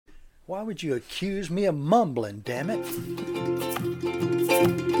Why would you accuse me of mumbling, damn it?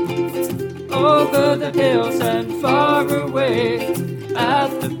 Over the hills and far away, at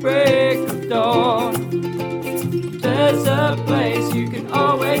the break of dawn, there's a place you can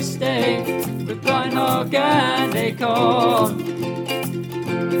always stay, with Blind Hog and Acorn.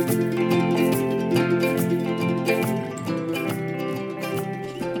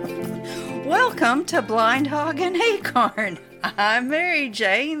 Welcome to Blind Hog and Acorn. I'm Mary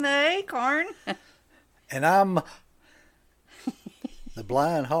Jane, the Acorn. And I'm the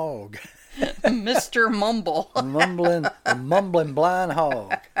blind hog. Mr. Mumble. The mumbling blind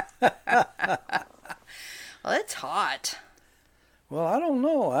hog. Well, it's hot. Well, I don't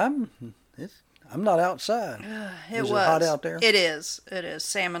know. I'm not outside. Is it hot out there? It is. It is.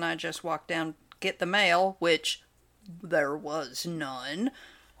 Sam and I just walked down to get the mail, which there was none.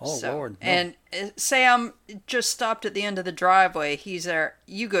 Oh, Lord. No. And Sam just stopped at the end of the driveway. He's there.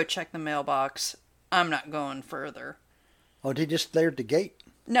 You go check the mailbox. I'm not going further. Oh, did he just stare at the gate?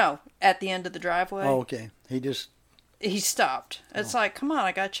 No, at the end of the driveway. Oh, okay. He stopped. It's like, come on,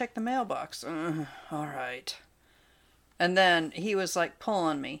 I gotta check the mailbox. All right. And then he was like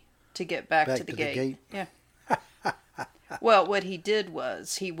pulling me to get back to the gate. Yeah. Well, what he did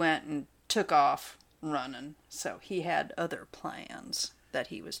was he went and took off running. So he had other plans that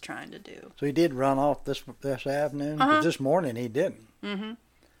he was trying to do. So he did run off this afternoon? 'Cause this morning he didn't. Mm-hmm.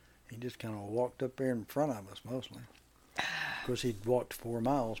 He just kind of walked up there in front of us mostly. Of course, he'd walked 4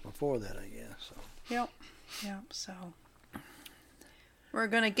 miles before that, I guess. So. Yep. So we're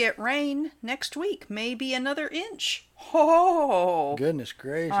going to get rain next week. Maybe another inch. Oh. Goodness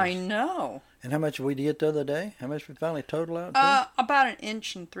gracious. I know. And how much did we get the other day? How much we finally total out to? About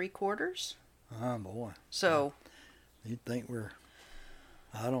 1 3/4 inches. Oh, boy. So. You'd think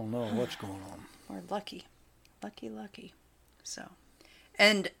I don't know what's going on. We're lucky. Lucky. So.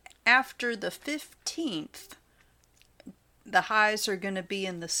 And after the 15th, the highs are going to be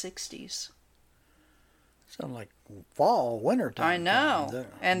in the 60s. Sounds like fall, winter time. I know.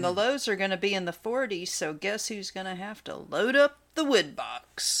 And the lows are going to be in the 40s, so guess who's going to have to load up the wood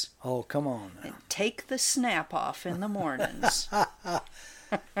box? Oh, come on now. And take the snap off in the mornings. Well,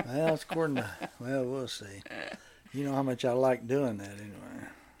 it's according to... Well, we'll see. You know how much I like doing that anyway.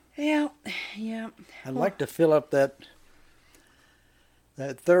 Yeah. I'd like to fill up that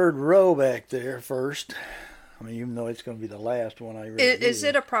third row back there first. I mean, even though it's going to be the last one I really Is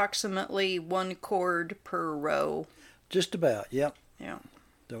it approximately 1 cord per row? Just about, yep. Yeah.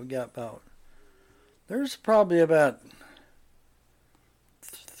 So we got there's probably about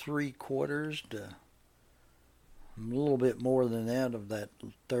 3/4 to a little bit more than that of that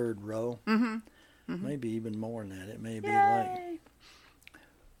third row. Mm-hmm. Maybe even more than that. It may be like...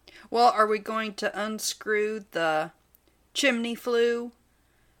 Well, are we going to unscrew the chimney flue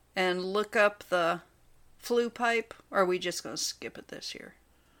and look up the flue pipe, or are we just going to skip it this year?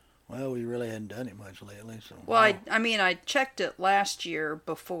 Well, we really hadn't done it much lately, so... Well, I checked it last year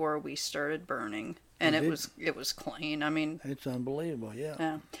before we started burning, and it was clean. I mean... It's unbelievable,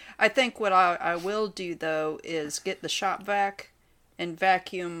 yeah. I think what I will do, though, is get the shop vac and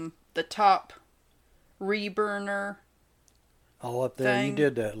vacuum the top reburner. Oh, up there, thing. You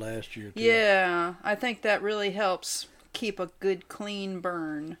did that last year, too. Yeah, I think that really helps keep a good, clean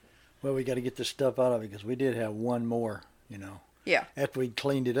burn. Well, we got to get this stuff out of it, because we did have one more, Yeah. After we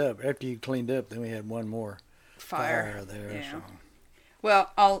cleaned it up. After you cleaned up, then we had one more fire there. Yeah. So.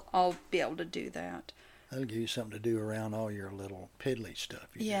 Well, I'll be able to do that. That'll give you something to do around all your little piddly stuff.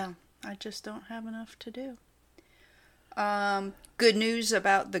 Yeah, I just don't have enough to do. Good news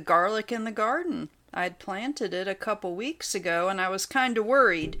about the garlic in the garden. I'd planted it a couple weeks ago, and I was kind of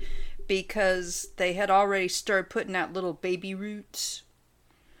worried because they had already started putting out little baby roots,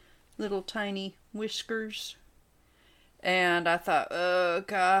 little tiny whiskers. And I thought, oh,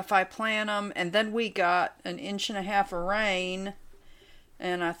 God, if I plant them, and then we got 1.5 inches of rain,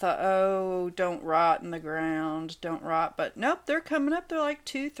 and I thought, oh, don't rot in the ground, don't rot. But nope, they're coming up. They're like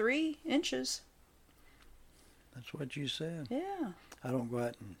 2-3 inches. That's what you said. Yeah. I don't go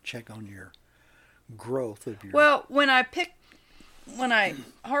out and check on your growth of your... Well, when I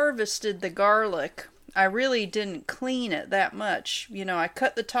harvested the garlic, I really didn't clean it that much. I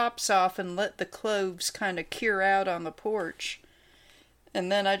cut the tops off and let the cloves kind of cure out on the porch.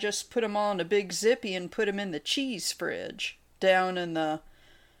 And then I just put them all in a big zippy and put them in the cheese fridge down in the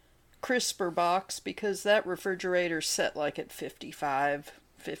crisper box, because that refrigerator's set like at 55,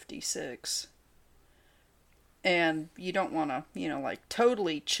 56. And you don't want to,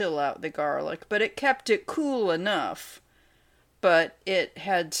 totally chill out the garlic, but it kept it cool enough but it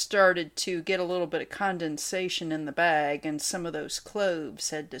had started to get a little bit of condensation in the bag, and some of those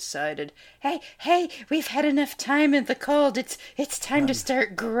cloves had decided, hey, we've had enough time in the cold. It's time to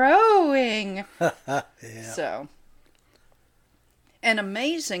start growing. Yeah. So, and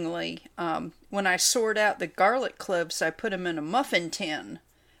amazingly, when I sort out the garlic cloves, I put them in a muffin tin.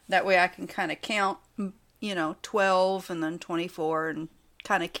 That way I can kind of count, 12 and then 24 and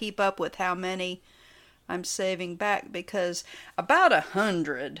kind of keep up with how many I'm saving back, because about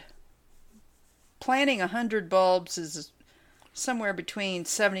 100, planting 100 bulbs is somewhere between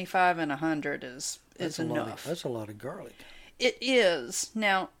 75 and 100 is enough. That's a lot of garlic. It is.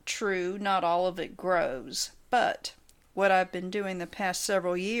 Now, true, not all of it grows, but what I've been doing the past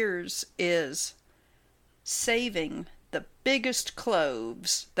several years is saving the biggest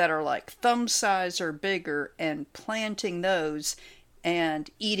cloves that are like thumb size or bigger and planting those and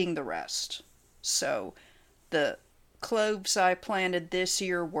eating the rest. So the cloves I planted this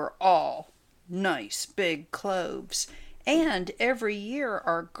year were all nice big cloves. And every year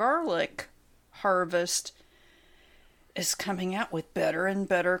our garlic harvest is coming out with better and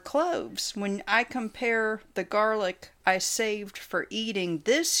better cloves. When I compare the garlic I saved for eating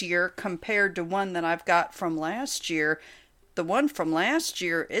this year compared to one that I've got from last year, the one from last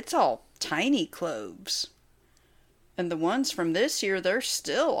year, it's all tiny cloves. And the ones from this year, they're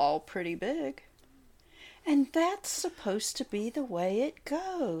still all pretty big. And that's supposed to be the way it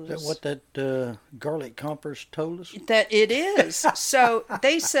goes. Is that what that garlic compass told us? That it is. So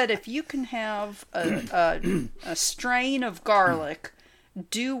they said if you can have a strain of garlic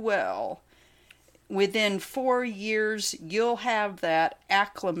do well, within 4 years you'll have that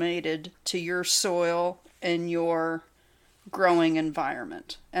acclimated to your soil and your growing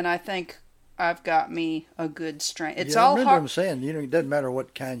environment. And I think I've got me a good strain. It's all I remember hard. them saying, it doesn't matter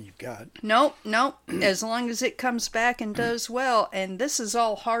what kind you've got. Nope. As long as it comes back and does well. And this is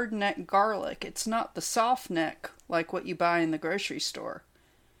all hard neck garlic. It's not the soft neck like what you buy in the grocery store.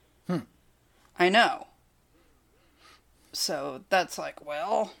 I know. So that's like,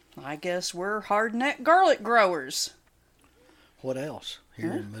 well, I guess we're hard neck garlic growers. What else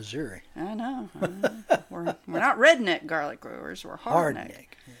here in Missouri? I know. We're not redneck garlic growers. We're hard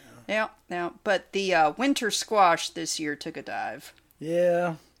neck. Yeah. But the winter squash this year took a dive.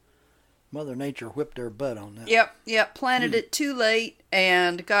 Yeah. Mother Nature whipped their butt on that. Yep. Planted it too late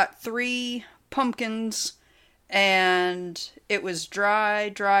and got 3 pumpkins, and it was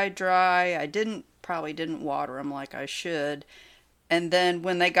dry. I probably didn't water them like I should. And then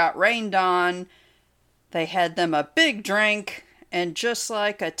when they got rained on, they had them a big drink, and just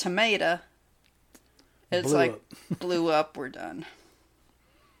like a tomato, blew up. We're done.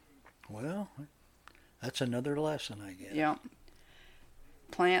 Well, that's another lesson, I guess. Yeah.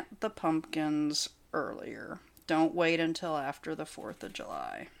 Plant the pumpkins earlier. Don't wait until after the 4th of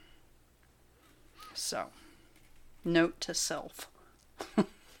July. So, note to self.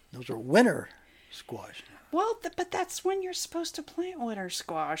 Those are winter squash. Well, but that's when you're supposed to plant winter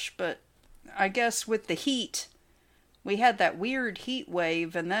squash. But I guess with the heat, we had that weird heat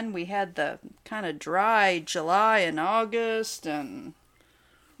wave, and then we had the kind of dry July and August, and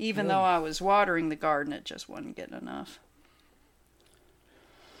even though I was watering the garden, it just wasn't getting enough.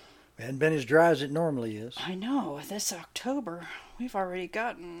 It hadn't been as dry as it normally is. I know. This October, we've already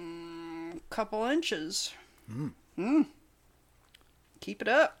gotten a couple inches. Keep it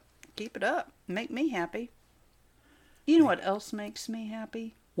up. Make me happy. You know what else makes me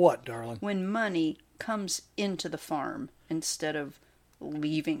happy? What, darling? When money comes into the farm instead of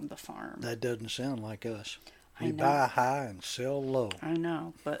leaving the farm. That doesn't sound like us. I We know. buy high and sell low. I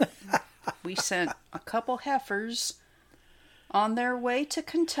know, but we sent a couple heifers on their way to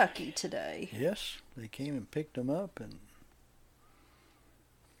Kentucky today. Yes, they came and picked them up, and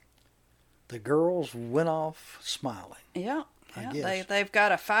the girls went off smiling. Yeah, I guess. they've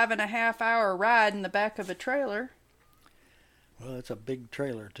got a 5.5 hour ride in the back of a trailer. Well, it's a big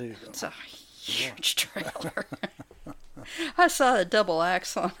trailer, too, though. It's a huge trailer. I saw the double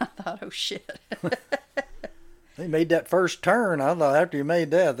axle and I thought, oh shit. They made that first turn. I thought after you made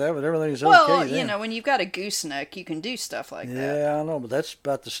that everything's Well, okay then. when you've got a gooseneck, you can do stuff like that. Yeah, I know, but that's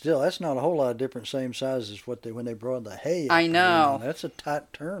about that's not a whole lot different, same size as when they brought the hay. I know. That's a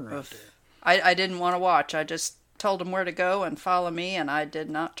tight turn right there. I didn't want to watch. I just told them where to go and follow me, and I did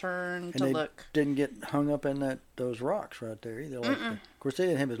not turn to they look. Didn't get hung up in those rocks right there either. Of course, they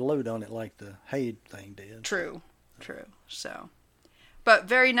didn't have a load on it like the hay thing did. True. So, but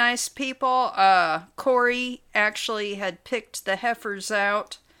very nice people. Corey actually had picked the heifers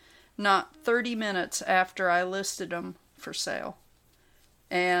out not 30 minutes after I listed them for sale.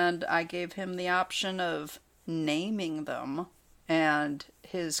 And I gave him the option of naming them and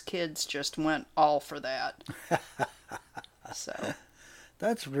his kids just went all for that. So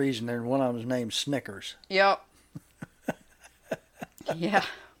that's the reason there one of them was named Snickers. Yep. Yeah.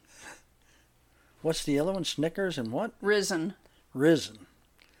 What's the other one? Snickers and what? Risen. Risen.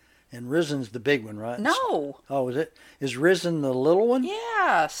 And Risen's the big one, right? No. Oh, is it? Is Risen the little one?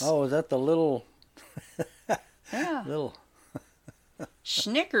 Yes. Oh, is that the little? Yeah. Little.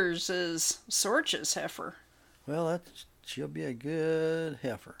 Snickers is Sorcha's heifer. Well, she'll be a good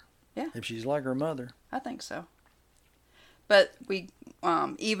heifer. Yeah. If she's like her mother. I think so. But we,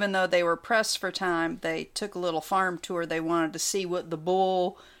 even though they were pressed for time, they took a little farm tour. They wanted to see what the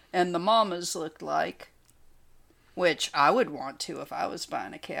bull and the mamas looked like, which I would want to if I was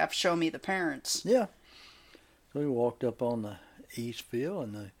buying a calf. Show me the parents. Yeah. So we walked up on the east field,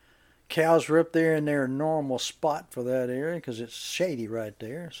 and the cows were up there in their normal spot for that area because it's shady right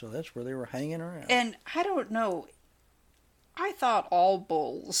there. So that's where they were hanging around. And I don't know. I thought all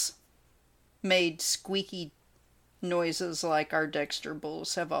bulls made squeaky noises like our Dexter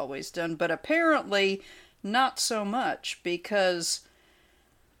bulls have always done, but apparently not so much because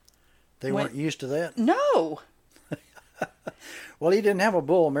they weren't used to that? No. Well, he didn't have a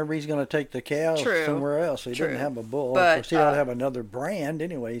bull. Remember, he's going to take the cows True. somewhere else. So he True. didn't have a bull. But, of course, he ought to have another brand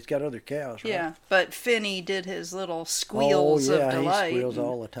anyway. He's got other cows, right? Yeah, but Finney did his little squeals of delight. He squeals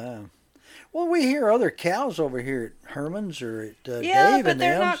all the time. Well, we hear other cows over here at Herman's or at yeah, Dave but and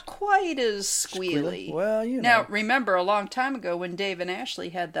they're them's. not quite as squealy. Well, you know. Now, remember a long time ago when Dave and Ashley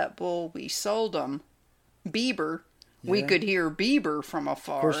had that bull, we sold them, Bieber. Yeah. We could hear Bieber from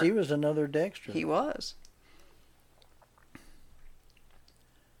afar. Of course, he was another Dexter. He was.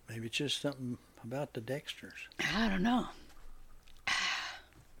 Maybe it's just something about the Dexters. I don't know.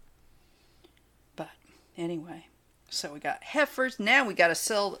 But anyway, so we got heifers. Now we got to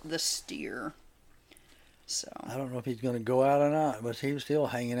sell the steer. So I don't know if he's going to go out or not, but he was still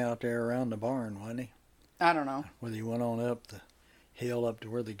hanging out there around the barn, wasn't he? I don't know. Whether he went on up the hill up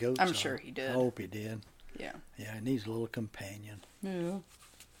to where the goats are. I'm sure he did. I hope he did. Yeah. Yeah, he needs a little companion. Yeah.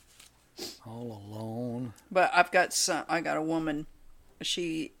 All alone. But I got a woman.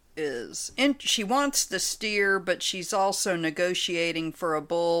 She wants the steer, but she's also negotiating for a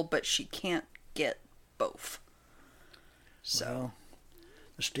bull, but she can't get both. So well,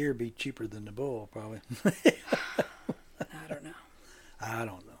 the steer be cheaper than the bull, probably. I don't know. I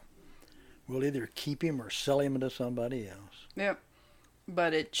don't know. We'll either keep him or sell him to somebody else. Yep.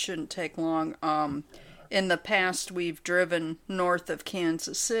 But it shouldn't take long. In the past, we've driven north of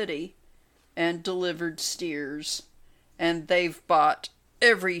Kansas City and delivered steers, and they've bought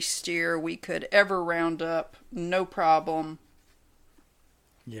every steer we could ever round up, no problem.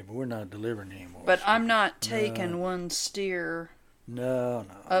 Yeah, but we're not delivering anymore. But I'm not taking one steer no.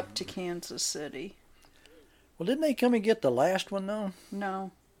 up to Kansas City. Well, didn't they come and get the last one, though?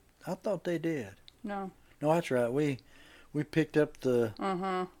 No. I thought they did. No. No, that's right. We picked up the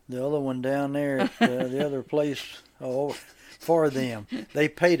other one down there at the other place for them. They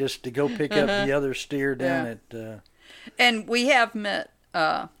paid us to go pick up the other steer down at... And we have met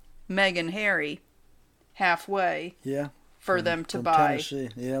Meg and Harry halfway for them to buy. Tennessee.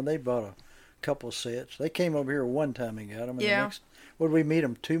 Yeah, they bought a couple sets. They came over here one time and got them. And yeah. Would we meet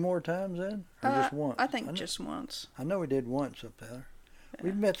them 2 more times then? Or just once? I think just once. I know we did once up there. Yeah.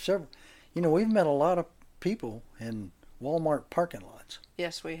 We've met several. You know, we've met a lot of people in Walmart parking lots.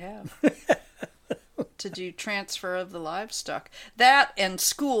 Yes, we have. To do transfer of the livestock. That and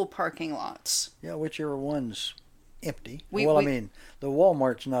school parking lots. Yeah, whichever one's empty. I mean, the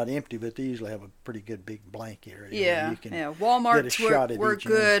Walmart's not empty, but they usually have a pretty good big blank area. Yeah, Walmart's were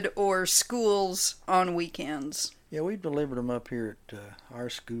good, or schools on weekends. Yeah, we've delivered them up here at our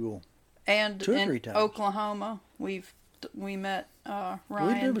school. And 2 or 3 in times. Oklahoma, we met Ryan.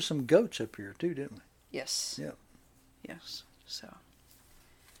 We delivered some goats up here too, didn't we? Yes. Yep. Yes. So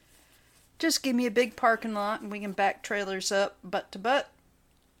just give me a big parking lot and we can back trailers up butt to butt,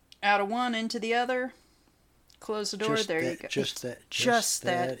 out of one into the other. Close the door. You go. Just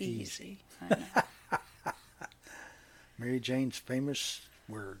that easy. I know. Mary Jane's famous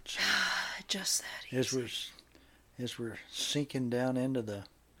words. Just that easy. As we're sinking down into the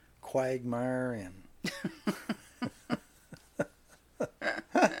quagmire and.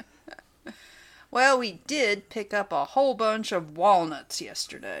 Well, we did pick up a whole bunch of walnuts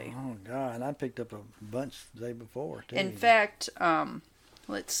yesterday. Oh God! I picked up a bunch the day before too. In fact,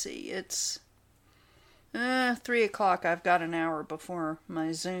 let's see, it's 3:00. I've got an hour before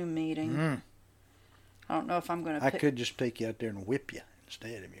my Zoom meeting. I don't know if I'm going to. I could just take you out there and whip you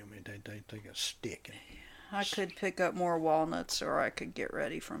instead of you. I mean, they take a stick. I could pick up more walnuts, or I could get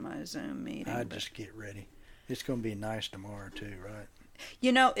ready for my Zoom meeting. I'd just get ready. It's going to be nice tomorrow too, right?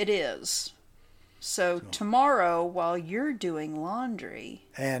 You know, it is. So tomorrow, while you're doing laundry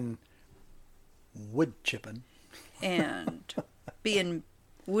and wood chipping and being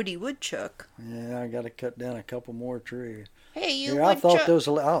Woody Woodchuck. Yeah, I got to cut down a couple more trees. Hey, you I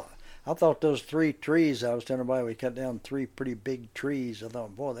woodchuck. I thought those 3 trees I was telling everybody we cut down 3 pretty big trees. I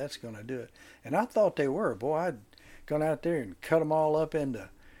thought, boy, that's going to do it. And I thought they were. Boy, I'd gone out there and cut them all up into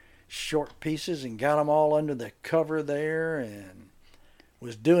short pieces and got them all under the cover there and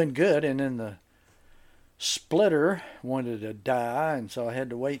was doing good. And then the splitter wanted to die, and so I had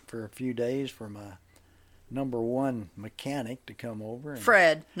to wait for a few days for my #1 mechanic to come over. And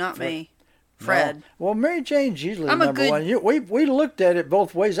Fred, not me. Fred. No. Well, Mary Jane's usually I'm a number good- one. We looked at it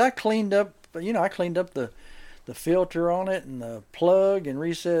both ways. I cleaned up the filter on it and the plug and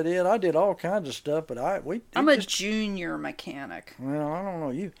reset it. I did all kinds of stuff, but I'm a junior mechanic. Well, I don't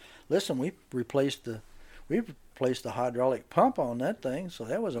know. We replaced the hydraulic pump on that thing, so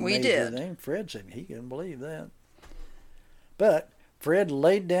that was a major thing. Fred said he couldn't believe that. But Fred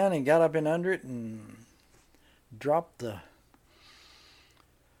laid down and got up in under it and dropped the.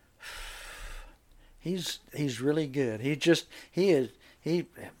 He's really good. I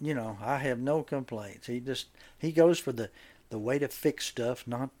have no complaints. He goes for the way to fix stuff,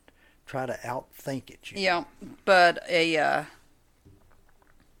 not try to outthink it. Yeah, but a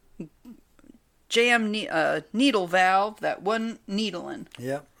jam needle valve that wasn't needling.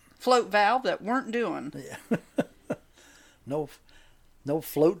 Yep. Float valve that weren't doing. Yeah. No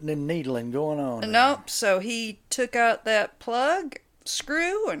floating and needling going on. Nope. So he took out that plug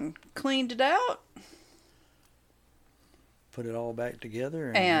screw and cleaned it out. Put it all back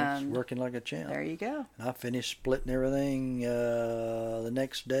together, and it's working like a champ. There you go. And I finished splitting everything the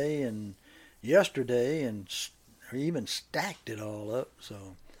next day and yesterday, and even stacked it all up.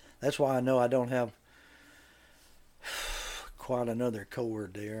 So that's why I know I don't have quite another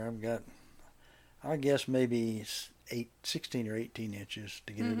cord there. I've got, I guess, maybe 16 or 18 inches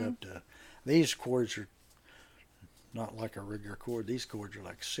to get it up to. These cords are not like a regular cord. These cords are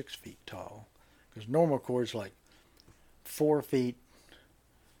like 6 feet tall, because normal cords like 4 feet,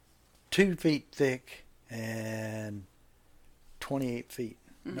 2 feet thick, and 28 feet.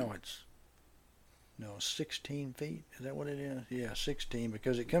 No, 16 feet. Is that what it is? Yeah, 16,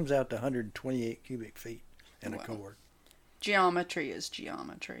 because it comes out to 128 cubic feet in a cord. Geometry is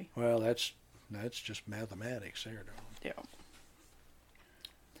geometry. Well, that's just mathematics there, though. Yeah.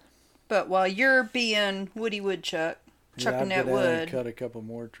 But while you're being Woody Woodchuck, chucking that wood, and cut a couple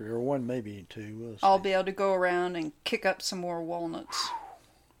more trees, or one, maybe 2. We'll see. I'll be able to go around and kick up some more walnuts.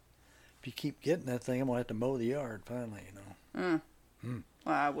 If you keep getting that thing, I'm gonna have to mow the yard finally. Well,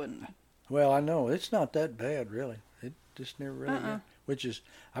 I wouldn't. Well, I know it's not that bad, really. It just never really. Which is,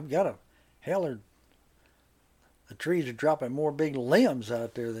 I've got the trees are dropping more big limbs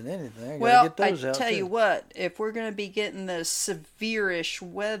out there than anything. Well, get those out tell too. you what, if we're going to be getting the severe-ish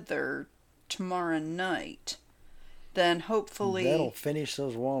weather tomorrow night, then hopefully that'll finish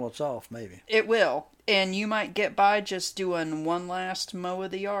those walnuts off, maybe. It will, and you might get by just doing one last mow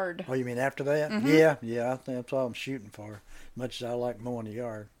of the yard. Oh, you mean after that? Yeah. I think that's all I'm shooting for. As much as I like mowing the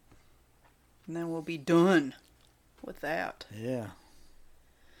yard. And then we'll be done with that. Yeah.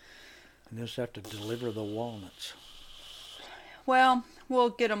 And just have to deliver the walnuts. Well, we'll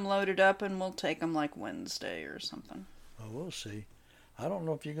get them loaded up and we'll take them like Wednesday or something. Well, we'll see. I don't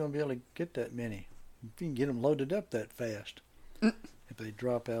know if you're going to be able to get that many. If you can get them loaded up that fast. If they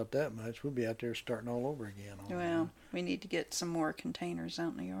drop out that much, we'll be out there starting all over again. Well, we need to get some more containers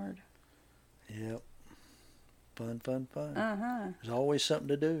out in the yard. Yep. Fun. Uh-huh. There's always something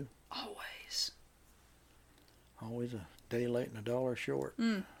to do. Always. Always a day late and a dollar short.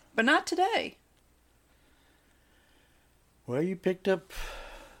 But not today. Well, you picked up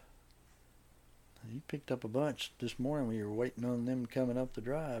a bunch this morning when you were waiting on them coming up the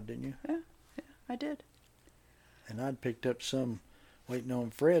drive, didn't you? Yeah, I did. And I'd picked up some waiting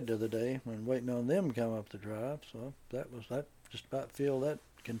on Fred the other day when waiting on them come up the drive. So that just about filled that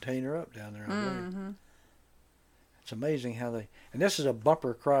container up down there already. It's amazing how and this is a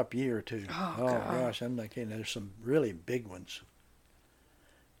bumper crop year too. Oh gosh, I'm not kidding. There's some really big ones.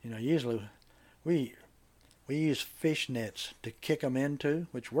 Usually we use fish nets to kick them into,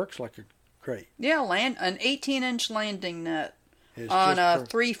 which works like a crate. Yeah, an 18-inch landing net It's on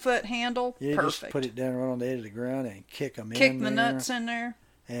just a 3-foot handle. You Perfect. just put it down right on the edge of the ground and kick them in Kick the there. nuts in there.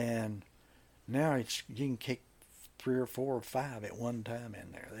 And now you can kick 3 or 4 or 5 at one time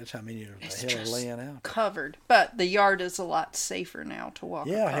in there. That's how many It's the hell are just laying out. covered. But the yard is a lot safer now to walk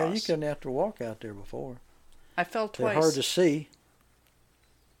Yeah, across. hell, you couldn't have to walk out there before. I fell twice. They're hard to see.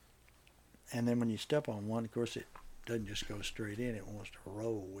 And then when you step on one, of course, it doesn't just go straight in. It wants to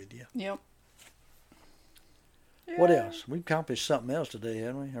roll with you. Yep. What Yeah. else? We accomplished something else today,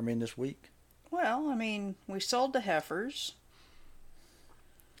 haven't we? I mean, this week. Well, I mean, we sold the heifers.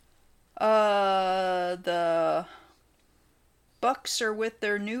 The bucks are with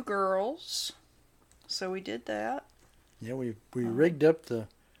their new girls. So we did that. Yeah, we rigged up the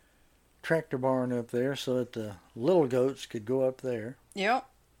tractor barn up there so that the little goats could go up there. Yep.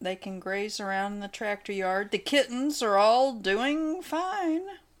 They can graze around in the tractor yard. The kittens are all doing fine.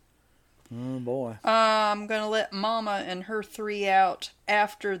 Oh, boy. I'm going to let Mama and her 3 out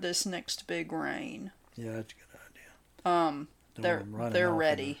after this next big rain. Yeah, that's a good idea. Don't they're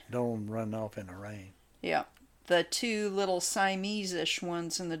ready. Don't run off in the rain. Yeah. The 2 little Siamese-ish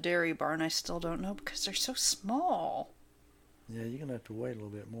ones in the dairy barn, I still don't know because they're so small. Yeah, you're going to have to wait a little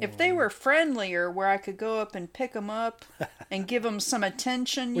bit more. If they were friendlier, where I could go up and pick them up and give them some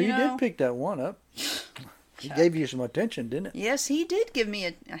attention, Well, you you know. did pick that one up. He gave you some attention, didn't it? Yes, he did give me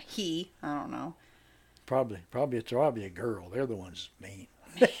a he. I don't know. Probably it's probably a girl. They're the ones mean.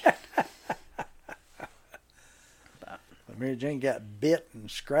 But Mary Jane got bit and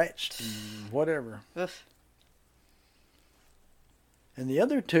scratched and whatever. Ugh. And the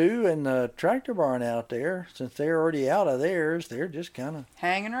other 2 in the tractor barn out there, since they're already out of theirs, they're just kind of,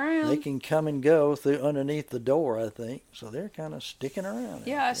 Hanging around. they can come and go through underneath the door, I think. So they're kind of sticking around.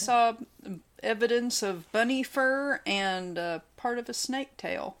 Yeah, I saw evidence of bunny fur and part of a snake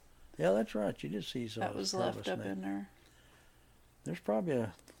tail Yeah, that's right. You did see some. that was left up in there. There's probably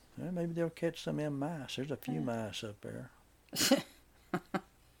maybe they'll catch some of them mice. There's a few mice up there.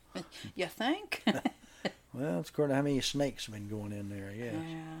 You think? Well, it's according to how many snakes have been going in there, I guess.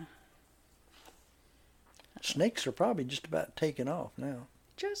 Yeah. Snakes are probably just about taking off now.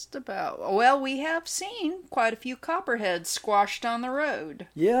 Just about. Well, we have seen quite a few copperheads squashed on the road.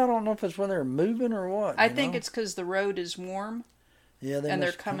 Yeah, I don't know if it's when they're moving or what. I you think know? it's because the road is warm. Yeah, they and they're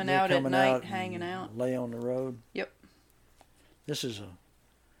must coming they're out at coming night, out hanging and out. Lay on the road. Yep. This is a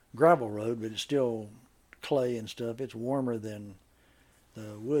gravel road, but it's still clay and stuff. It's warmer than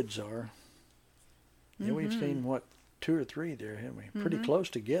the woods are. Yeah, we've seen, 2 or 3 there, haven't we? Pretty close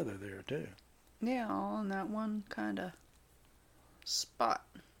together there, too. Yeah, all in that one kind of spot.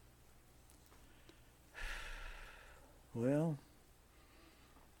 Well,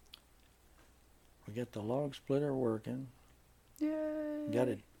 we got the log splitter working.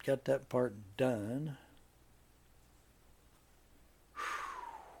 Yay. Got that part done.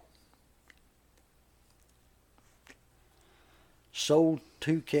 Sold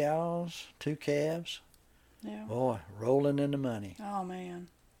 2 calves. Yeah. Boy, rolling in the money. Oh, man.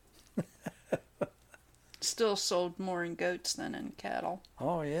 Still sold more in goats than in cattle.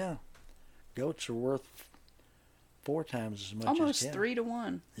 Oh, yeah. Goats are worth 4 times as much Almost as cattle. 3 to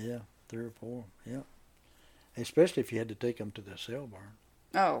 1. Yeah, 3 or 4. Yeah. Especially if you had to take them to the sale barn.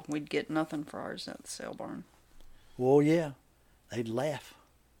 Oh, we'd get nothing for ours at the sale barn. Well, yeah. They'd laugh.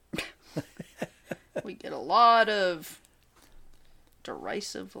 We get a lot of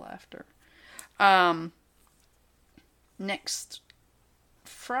derisive laughter. Next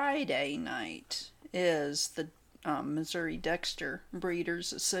Friday night is the Missouri Dexter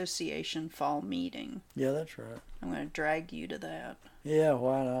Breeders Association fall meeting. Yeah, that's right. I'm going to drag you to that. Yeah,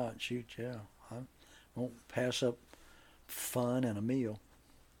 why not? Shoot, yeah. I won't pass up fun and a meal.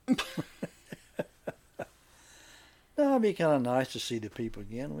 No, it'd be kind of nice to see the people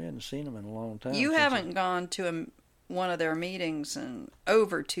again. We hadn't seen them in a long time. You since haven't gone to one of their meetings in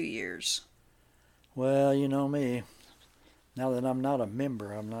over 2 years. Well, you know me. Now that I'm not a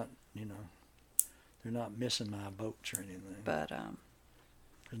member, I'm not, they're not missing my votes or anything. But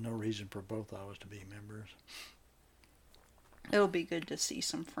There's no reason for both of us to be members. it'll be good to see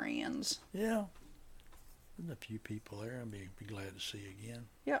some friends. Yeah. There's a few people there I'd be glad to see again.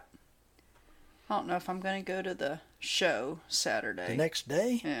 Yep. I don't know if I'm going to go to the show Saturday. The next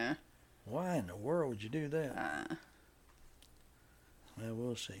day? Yeah. Why in the world would you do that? Well,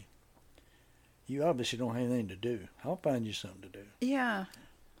 we'll see. You obviously don't have anything to do. I'll find you something to do. Yeah.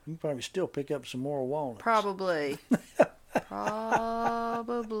 You can probably still pick up some more walnuts. Probably.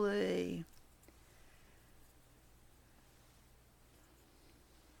 Probably.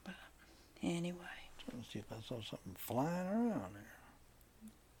 But anyway. Let's see if I saw something flying around there.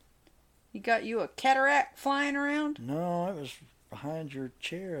 You got you a cataract flying around? No, it was behind your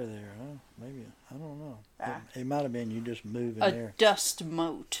chair there. Huh? Maybe, I don't know. It might have been you just moving A there. dust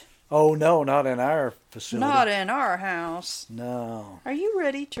mote. Oh, no, not in our facility. Not in our house. No. Are you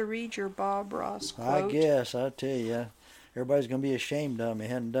ready to read your Bob Ross quote? I guess, I tell you. Everybody's going to be ashamed of me.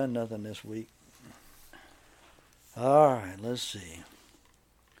 Hadn't done nothing this week. All right, let's see.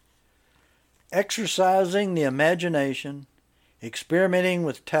 exercising the imagination, experimenting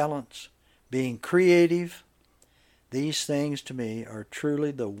with talents, being creative. These things to me are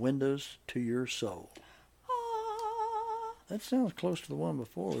truly the windows to your soul. That sounds close to the one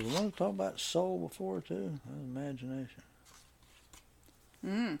before. The one that talked about soul before, too. Imagination.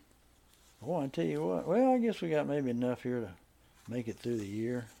 Boy, I tell you what. Well, I guess we got maybe enough here to make it through the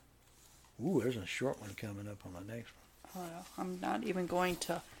year. Ooh, there's a short one coming up on the next one. Well, I'm not even going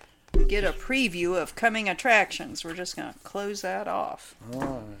to get a preview of coming attractions. We're just going to close that off. All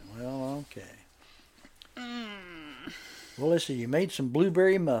right. Well, okay. Well, let's see. You made some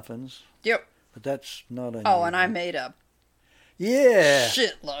blueberry muffins. Yep. But that's not unusual. Oh, and I made a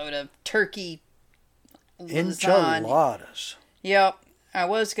shitload of turkey lasagna. Enchiladas. Yep. I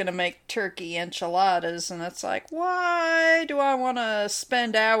was going to make turkey enchiladas, and it's like, why do I want to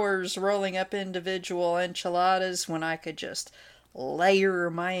spend hours rolling up individual enchiladas when I could just layer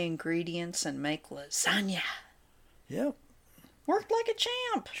my ingredients and make lasagna? Yep. Worked like a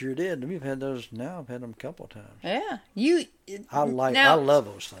champ. Sure did. We've had those now. I've had them a couple of times. Yeah. I love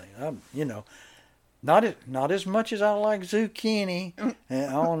those things. Not as much as I like zucchini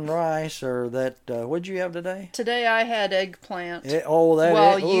on rice or that. What'd you have today? Today I had eggplant. You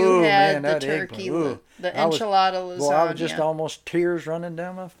had the turkey, the enchilada lasagna. Well, I was just almost tears running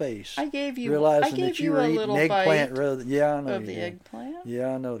down my face. I gave you realizing that you were eating eggplant rather than, I know of the eggplant.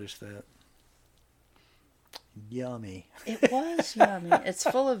 Yeah, I noticed that. Yummy. It was yummy. It's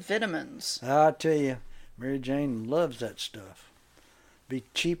full of vitamins. I tell you, Mary Jane loves that stuff. Be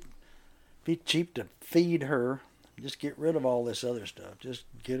cheap to feed her. Just get rid of all this other stuff. Just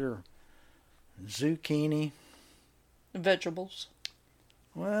get her zucchini. Vegetables.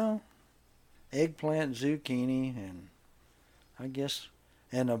 Well, eggplant, zucchini, and I guess,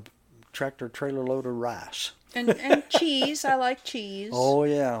 and a tractor trailer load of rice. And cheese. I like cheese. Oh,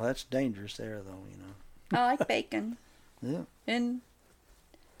 yeah. That's dangerous there, though, I like bacon. Yeah. In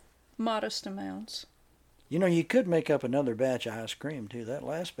modest amounts. You could make up another batch of ice cream, too. That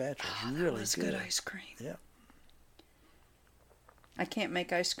last batch was really was good. Good ice cream. Yeah. I can't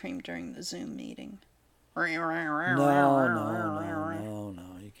make ice cream during the Zoom meeting. No, you can't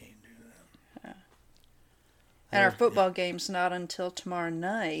do that. Yeah. And our football game's not until tomorrow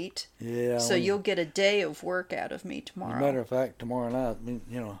night. Yeah. So you'll get a day of work out of me tomorrow. As a matter of fact, tomorrow night,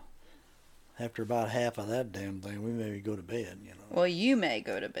 after about half of that damn thing, we maybe go to bed, Well, you may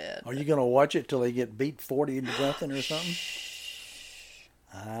go to bed. Are you going to watch it till they get beat 40 to nothing or something?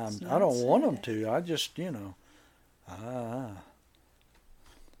 I don't want them to. I just, I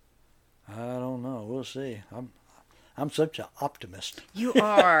don't know. We'll see. I'm such an optimist. You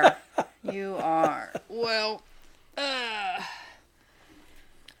are. You are. Well, I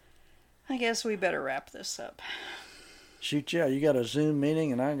guess we better wrap this up. Shoot, yeah, you got a Zoom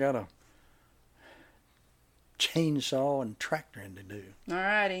meeting and I got a chainsaw and tractoring to do.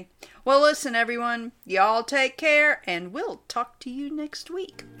 Alrighty. Well, listen, everyone. Y'all take care, and we'll talk to you next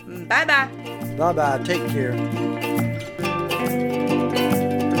week. Bye-bye. Bye-bye. Take care.